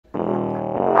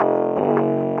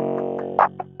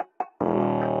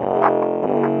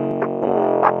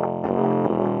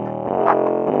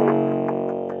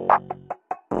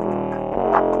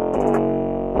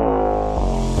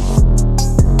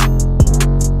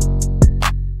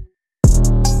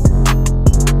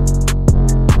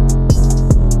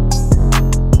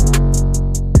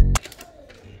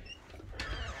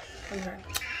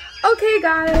Okay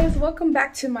guys, welcome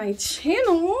back to my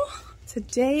channel.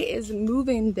 Today is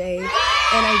move-in day and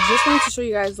I just wanted to show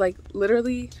you guys like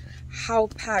literally how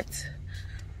packed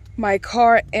my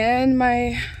car and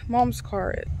my mom's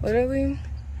car is. Literally,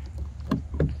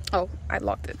 oh, I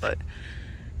locked it, but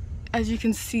as you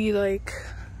can see, like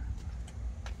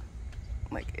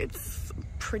it's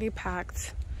pretty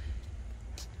packed.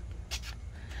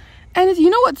 And you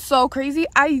know what's so crazy?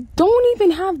 I don't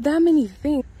even have that many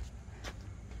things.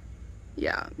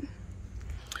 Yeah,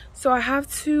 so I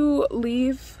have to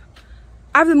leave.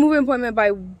 I have the move-in appointment by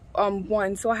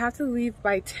 1, so I have to leave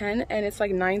by 10 and it's like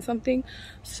 9 something,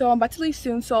 so I'm about to leave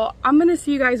soon. So I'm gonna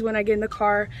see you guys when I get in the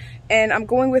car, and I'm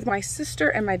going with my sister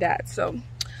and my dad, so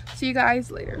see you guys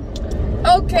later.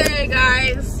 Okay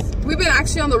guys, we've been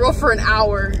actually on the road for an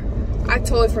hour. I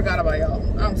totally forgot about y'all.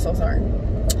 I'm so sorry.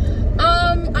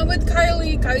 I'm with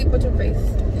Kylie, put your face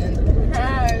in.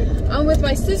 Hi. I'm with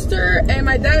my sister and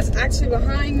my dad's actually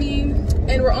behind me,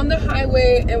 and we're on the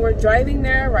highway and we're driving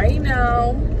there right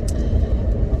now.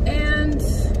 And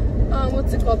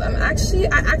what's it called? I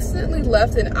accidentally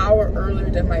left an hour earlier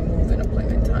than my move-in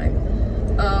appointment time.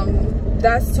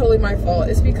 That's totally my fault.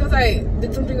 It's because I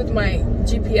did something with my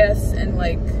GPS and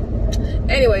like,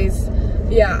 anyways,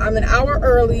 yeah, I'm an hour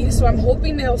early, so I'm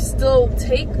hoping they'll still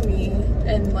take me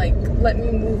and like let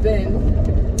me move in.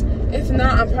 If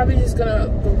not, I'm probably just gonna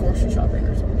go grocery shopping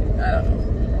or something. I don't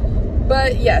know.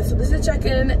 But yeah, so this is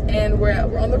check-in and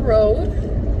we're on the road.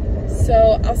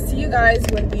 So I'll see you guys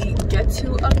when we get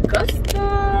to Augusta.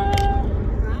 Bye.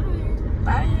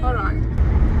 Bye. Hold on.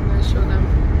 I'm gonna show them.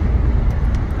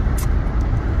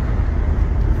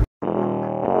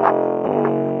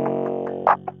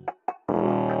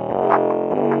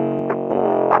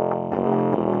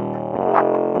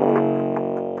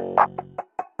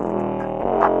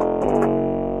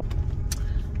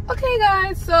 Okay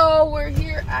guys, so we're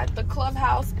here at the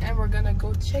clubhouse and we're gonna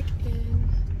go check in.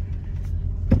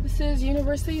 This is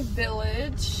University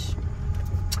Village.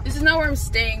 This is not where I'm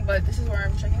staying, but this is where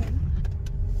I'm checking in.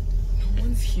 No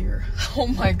one's here. Oh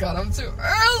my god, I'm too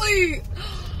early.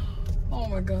 Oh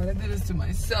my god, I did this to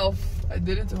myself. I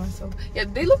did it to myself. Yeah,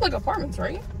 they look like apartments,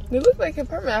 right? They look like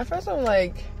apartments. At first I'm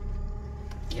like,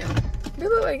 yeah, they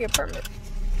look like apartments.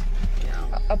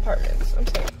 Yeah, apartments. I'm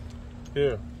saying.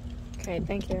 Yeah. Okay,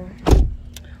 thank you.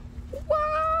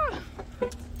 Wow.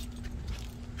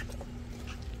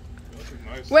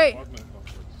 Nice. Wait,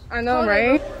 I know,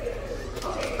 right?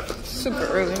 Super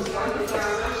early.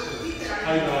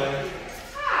 Hi, guys.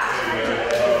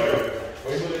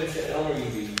 We're going to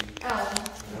Imovie.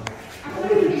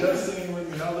 You just seen with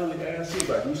me how early I asked you,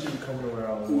 but you should be coming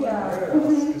around. Yeah.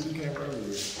 Because you came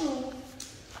earlier.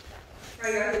 How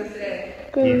you guys doing today?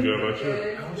 Good. Good about you?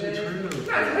 How was your trip? Good. You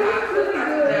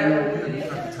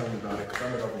have to tell me about it because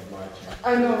I'm not going to lie to you. I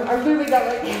know. I literally got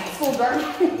like full dark. Wow.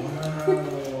 I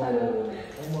know.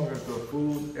 Oh my god, the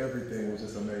food, everything was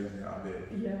just amazing out there.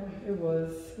 Yeah, it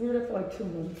was. We were there for like 2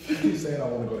 months. I keep saying I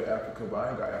want to go to Africa, but I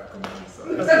ain't got Africa money, so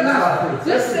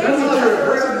Just say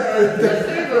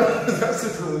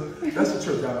that's a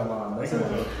trip down the line. That's a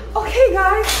Okay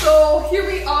guys, so here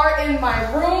we are in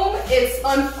my room. It's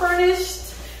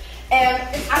unfurnished and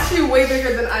it's actually way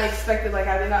bigger than I expected. Like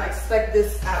I did not expect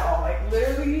this at all. Like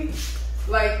literally,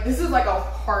 like this is like an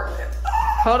apartment.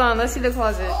 Hold on, let's see the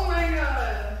closet. Oh my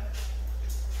god.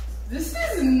 This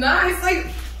is nice. Like,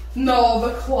 no,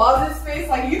 the closet space,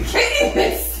 like you can't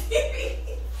even see me.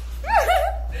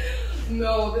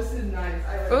 No, this is nice.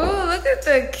 Ooh, look at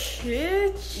the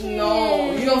kitchen.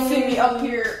 No, you don't see me up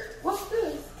here. What's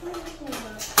this?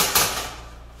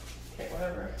 Okay,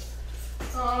 whatever.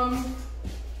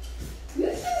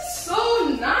 This is so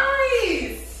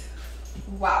nice.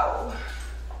 Wow.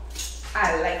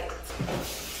 I like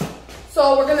it.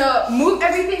 So we're gonna move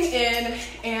everything in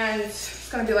and it's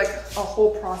gonna be like a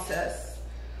whole process.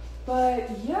 But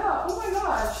yeah, oh my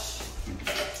gosh.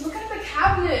 Look at the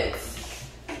cabinets.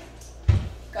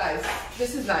 Guys,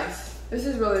 this is nice. This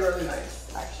is really, really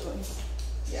nice, actually.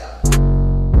 Yeah.